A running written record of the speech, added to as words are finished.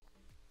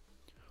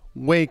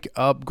Wake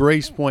up,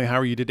 Grace Point. How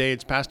are you today?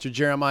 It's Pastor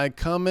Jeremiah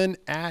coming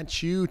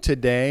at you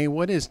today.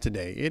 What is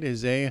today? It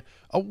is a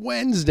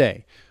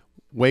Wednesday.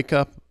 Wake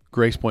up,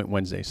 Grace Point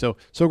Wednesday. So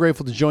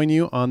grateful to join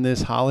you on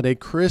this holiday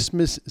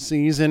Christmas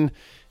season.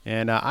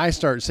 And I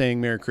start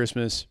saying Merry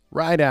Christmas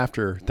right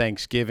after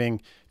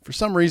Thanksgiving. For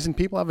some reason,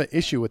 people have an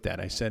issue with that.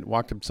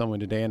 Walked up to someone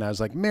today and I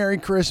was like, Merry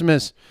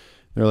Christmas.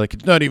 They're like,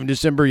 it's not even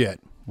December yet.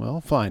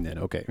 Well, fine then.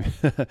 Okay.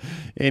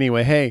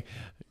 Anyway, hey,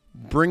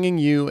 bringing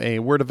you a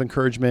word of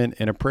encouragement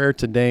and a prayer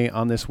today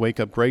on this Wake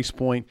Up Grace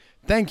Point.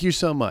 Thank you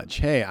so much.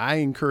 Hey, I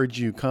encourage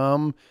you,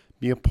 come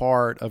be a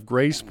part of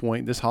Grace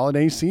Point this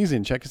holiday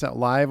season. Check us out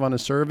live on a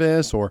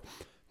service or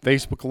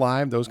Facebook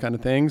Live, those kind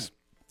of things.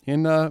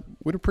 And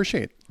would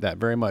appreciate that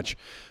very much.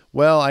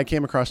 Well, I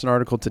came across an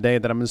article today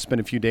that I'm going to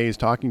spend a few days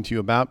talking to you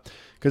about,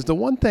 because the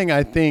one thing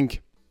I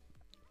think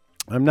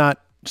I'm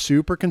not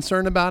super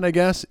concerned about, I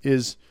guess,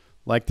 is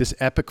like this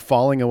epic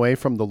falling away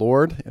from the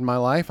Lord in my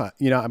life. I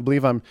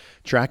believe I'm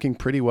tracking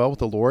pretty well with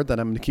the Lord, that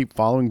I'm going to keep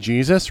following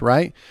Jesus,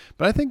 right?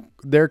 But I think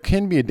there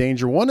can be a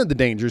danger. One of the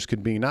dangers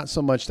could be not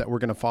so much that we're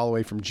going to fall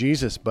away from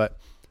Jesus, but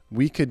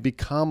we could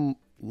become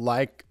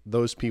like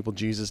those people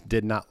Jesus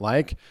did not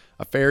like,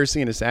 a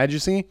Pharisee and a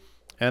Sadducee.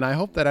 And I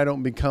hope that I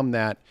don't become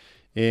that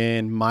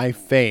in my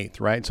faith,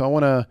 right? So I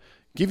want to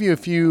give you a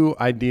few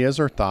ideas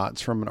or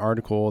thoughts from an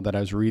article that I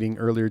was reading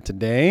earlier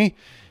today.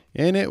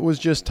 And it was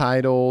just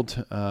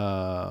titled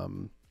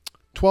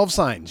 12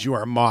 Signs You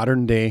Are a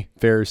Modern Day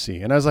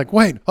Pharisee. And I was like,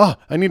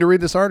 I need to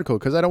read this article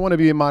because I don't want to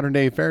be a modern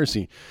day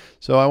Pharisee.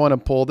 So I want to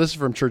pull, this is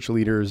from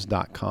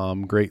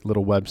churchleaders.com, great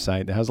little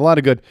website that has a lot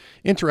of good,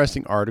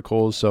 interesting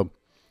articles. So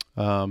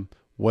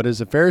what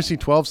is a Pharisee?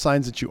 12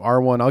 signs that you are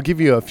one. I'll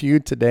give you a few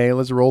today.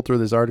 Let's roll through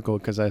this article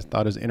because I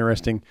thought it was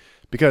interesting,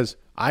 because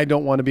I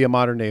don't want to be a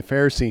modern day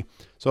Pharisee.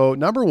 So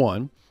number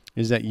one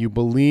is that you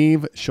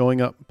believe showing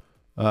up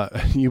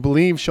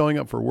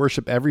for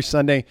worship every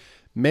Sunday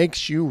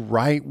makes you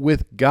right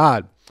with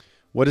God.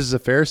 What is a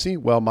Pharisee?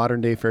 Well,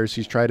 modern day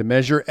Pharisees try to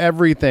measure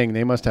everything.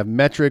 They must have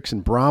metrics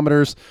and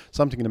barometers,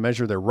 something to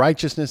measure their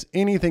righteousness,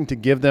 anything to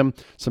give them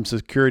some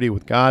security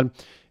with God.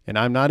 And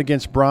I'm not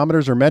against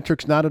barometers or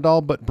metrics, not at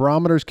all, but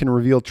barometers can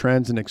reveal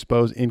trends and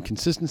expose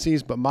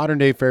inconsistencies. But modern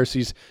day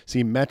Pharisees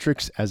see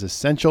metrics as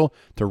essential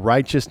to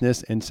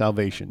righteousness and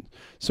salvation.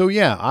 So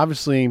yeah,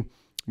 obviously,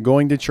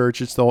 going to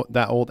church, it's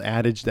that old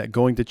adage that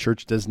going to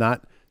church does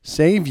not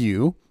save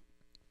you.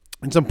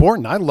 It's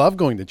important. I love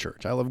going to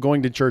church. I love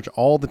going to church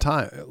all the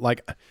time.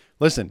 Like,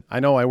 listen, I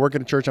know I work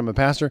at a church. I'm a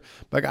pastor,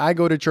 but I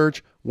go to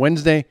church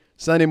Wednesday,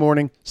 Sunday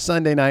morning,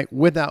 Sunday night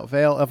without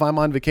fail. If I'm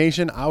on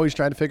vacation, I always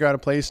try to figure out a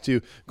place to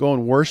go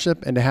and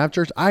worship and to have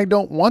church. I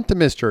don't want to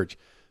miss church.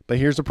 But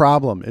here's the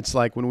problem. It's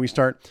like when we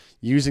start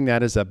using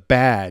that as a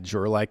badge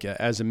or like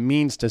as a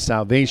means to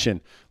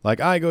salvation, like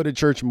I go to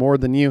church more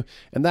than you.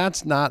 And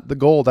that's not the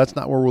goal. That's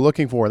not what we're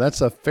looking for.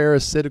 That's a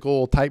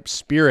pharisaical type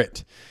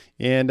spirit.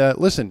 And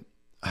listen,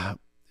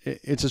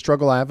 it's a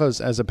struggle I have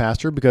as a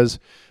pastor, because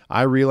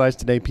I realize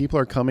today people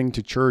are coming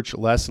to church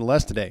less and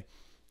less today.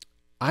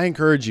 I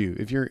encourage you,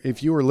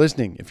 if you are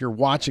listening, if you're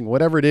watching,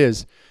 whatever it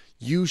is,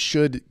 you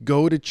should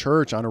go to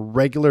church on a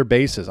regular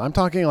basis. I'm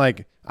talking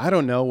like, I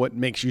don't know what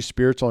makes you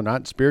spiritual or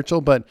not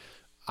spiritual, but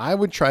I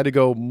would try to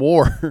go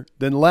more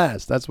than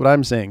less. That's what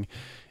I'm saying.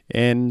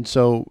 And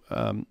so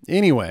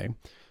anyway,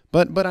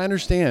 but I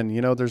understand,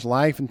 there's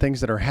life and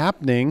things that are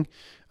happening.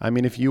 I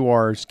mean, if you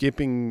are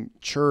skipping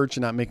church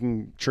and not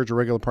making church a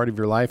regular part of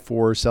your life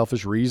for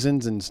selfish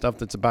reasons and stuff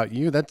that's about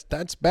you,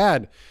 that's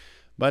bad.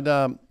 But,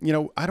 I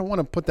don't want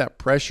to put that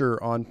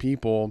pressure on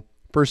people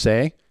per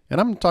se. And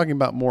I'm talking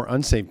about more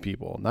unsaved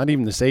people, not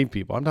even the saved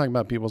people. I'm talking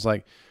about people's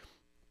like,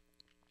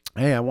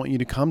 hey, I want you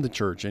to come to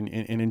church and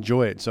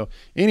enjoy it. So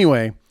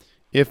anyway,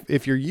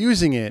 if you're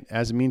using it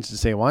as a means to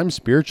say, well, I'm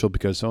spiritual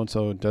because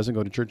so-and-so doesn't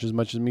go to church as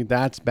much as me,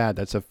 that's bad.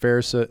 That's a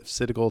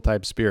pharisaical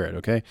type spirit,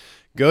 okay?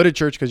 Go to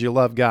church because you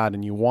love God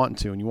and you want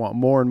to, and you want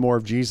more and more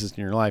of Jesus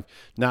in your life,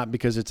 not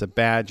because it's a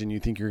badge and you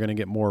think you're going to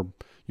get more,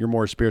 you're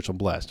more spiritual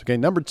blessed. Okay,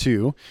 number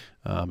two,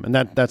 and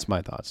that's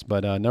my thoughts,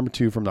 but number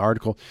two from the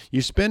article,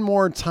 you spend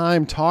more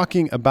time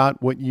talking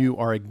about what you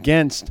are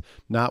against,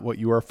 not what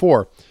you are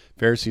for.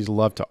 Pharisees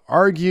love to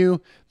argue.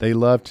 They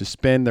love to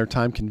spend their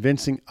time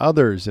convincing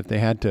others. If they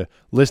had to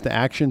list the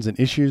actions and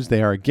issues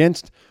they are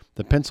against,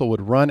 the pencil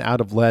would run out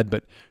of lead.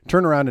 But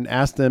turn around and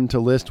ask them to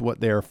list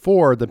what they are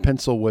for, the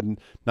pencil would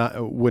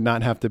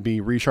not have to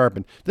be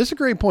resharpened. This is a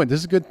great point. This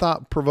is a good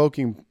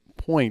thought-provoking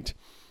point,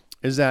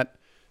 is that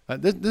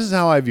this is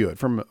how I view it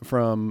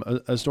from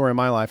a story in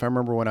my life. I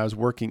remember when I was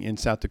working in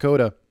South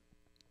Dakota,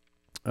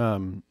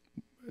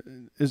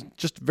 is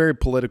just very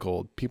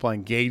political, people I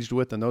engaged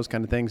with and those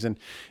kind of things. And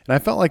I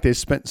felt like they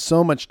spent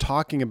so much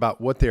talking about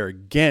what they're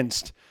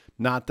against,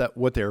 not that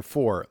what they're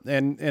for.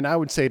 And I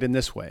would say it in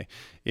this way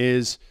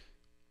is,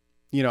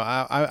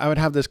 I would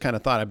have this kind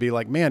of thought. I'd be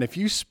like, man, if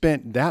you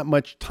spent that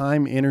much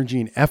time,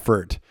 energy, and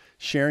effort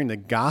sharing the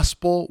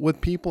gospel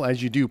with people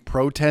as you do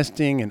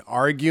protesting and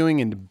arguing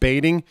and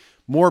debating,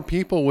 more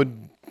people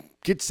would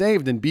get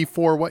saved and be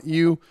for what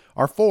you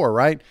are for,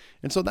 right?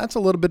 And so that's a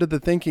little bit of the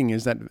thinking,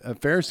 is that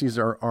Pharisees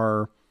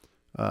are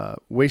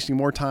wasting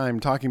more time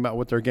talking about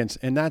what they're against.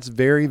 And that's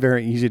very,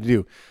 very easy to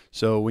do.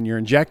 So when you're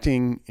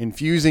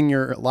infusing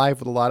your life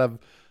with a lot of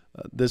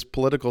this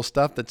political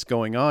stuff that's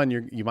going on,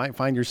 you might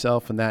find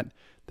yourself in that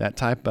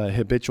type of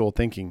habitual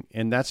thinking.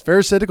 And that's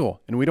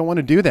pharisaical, and we don't want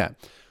to do that.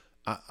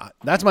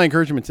 That's my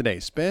encouragement today.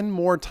 Spend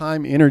more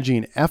time, energy,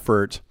 and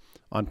effort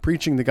on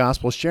preaching the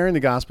gospel, sharing the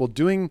gospel,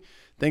 doing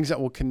things that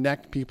will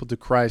connect people to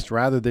Christ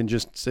rather than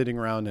just sitting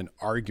around and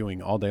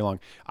arguing all day long.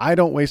 I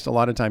don't waste a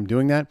lot of time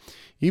doing that.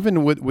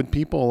 Even with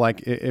people,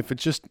 like if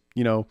it's just,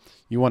 you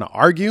want to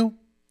argue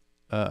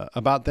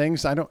about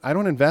things, I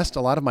don't invest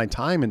a lot of my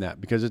time in that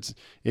because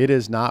it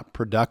is not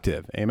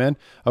productive. Amen.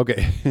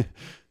 Okay.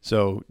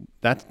 So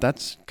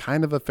that's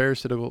kind of a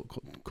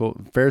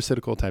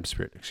pharisaical type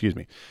spirit. Excuse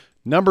me.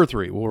 Number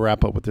 3, we'll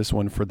wrap up with this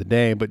one for the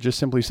day, but just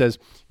simply says,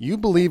 you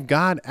believe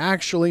God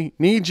actually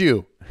needs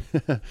you.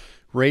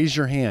 Raise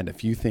your hand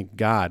if you think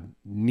God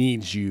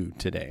needs you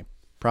today.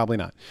 Probably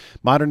not.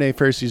 Modern day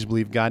Pharisees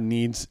believe God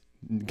needs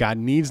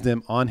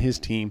them on his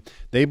team.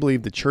 They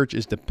believe the church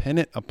is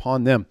dependent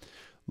upon them.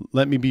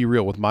 Let me be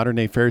real with modern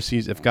day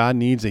Pharisees. If God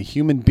needs a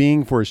human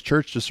being for his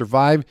church to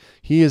survive,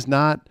 he is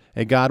not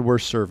a God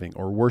worth serving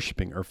or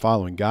worshiping or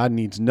following. God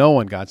needs no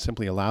one. God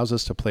simply allows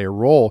us to play a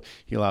role.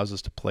 He allows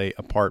us to play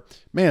a part.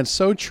 Man,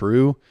 so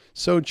true.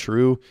 So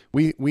true.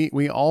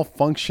 We all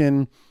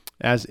function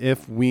as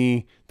if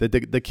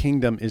the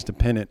kingdom is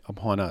dependent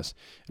upon us.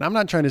 And I'm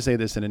not trying to say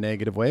this in a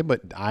negative way,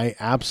 but I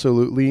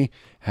absolutely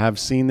have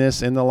seen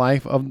this in the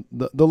life of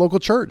the local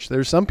church.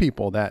 There's some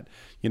people that,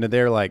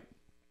 they're like,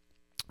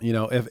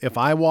 if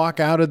I walk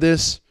out of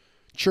this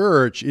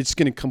church, it's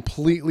going to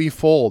completely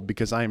fold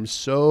because I am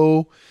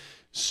so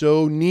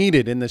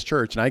needed in this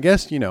church. And I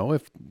guess,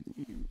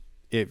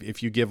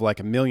 if you give like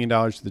 $1 million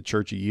to the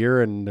church a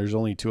year and there's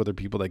only 2 other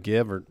people that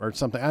give or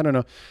something, I don't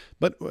know.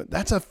 But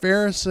that's a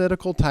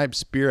pharisaical type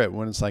spirit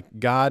when it's like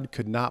God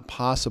could not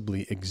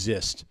possibly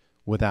exist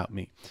without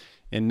me.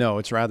 And no,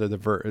 it's rather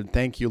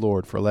thank you,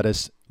 Lord, for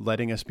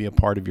letting us be a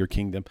part of your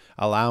kingdom,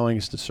 allowing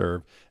us to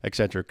serve, et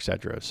cetera, et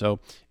cetera. So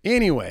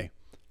anyway,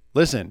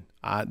 listen,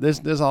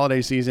 this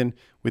holiday season,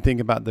 we think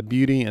about the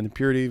beauty and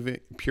the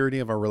purity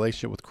of our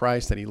relationship with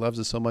Christ, that he loves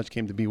us so much,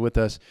 came to be with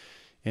us.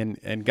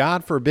 And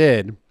God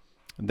forbid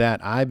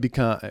that I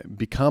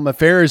become a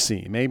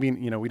Pharisee. Maybe,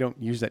 we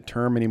don't use that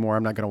term anymore.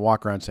 I'm not going to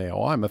walk around and say,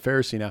 oh, I'm a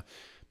Pharisee now.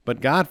 But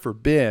God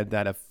forbid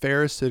that a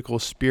pharisaical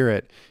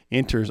spirit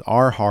enters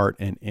our heart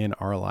and in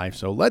our life.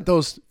 So let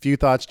those few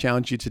thoughts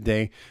challenge you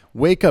today.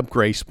 Wake up,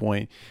 Grace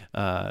Point.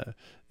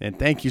 And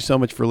thank you so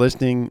much for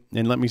listening.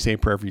 And let me say a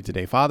prayer for you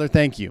today. Father,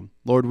 thank you.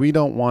 Lord, we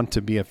don't want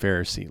to be a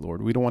Pharisee,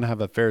 Lord. We don't want to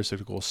have a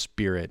pharisaical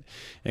spirit.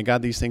 And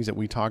God, these things that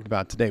we talked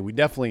about today, we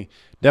definitely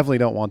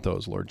don't want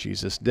those, Lord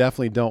Jesus.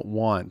 Definitely don't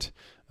want,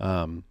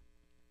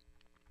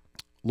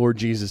 Lord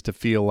Jesus, to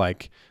feel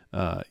like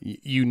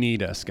you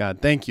need us. God,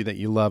 thank you that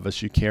you love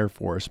us, you care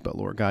for us. But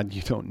Lord God,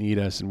 you don't need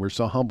us. And we're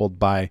so humbled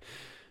by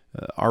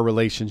our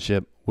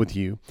relationship with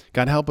you.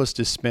 God, help us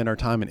to spend our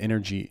time and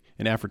energy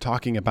and effort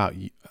talking about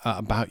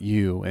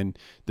you and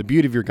the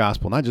beauty of your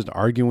gospel, not just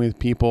arguing with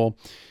people.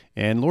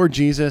 And Lord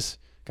Jesus,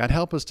 God,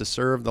 help us to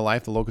serve the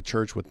life of the local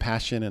church with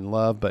passion and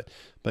love. But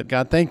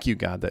God, thank you,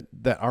 God,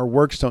 that our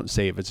works don't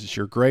save us. It's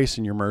your grace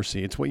and your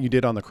mercy. It's what you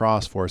did on the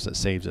cross for us that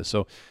saves us.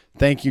 So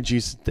thank you,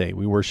 Jesus, today.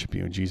 We worship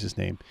you in Jesus'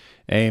 name.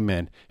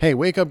 Amen. Hey,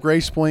 wake up,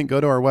 Grace Point.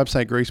 Go to our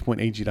website,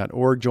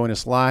 gracepointag.org. Join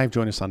us live.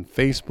 Join us on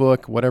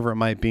Facebook, whatever it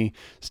might be.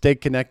 Stay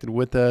connected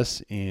with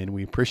us, and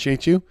we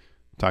appreciate you.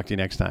 Talk to you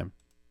next time.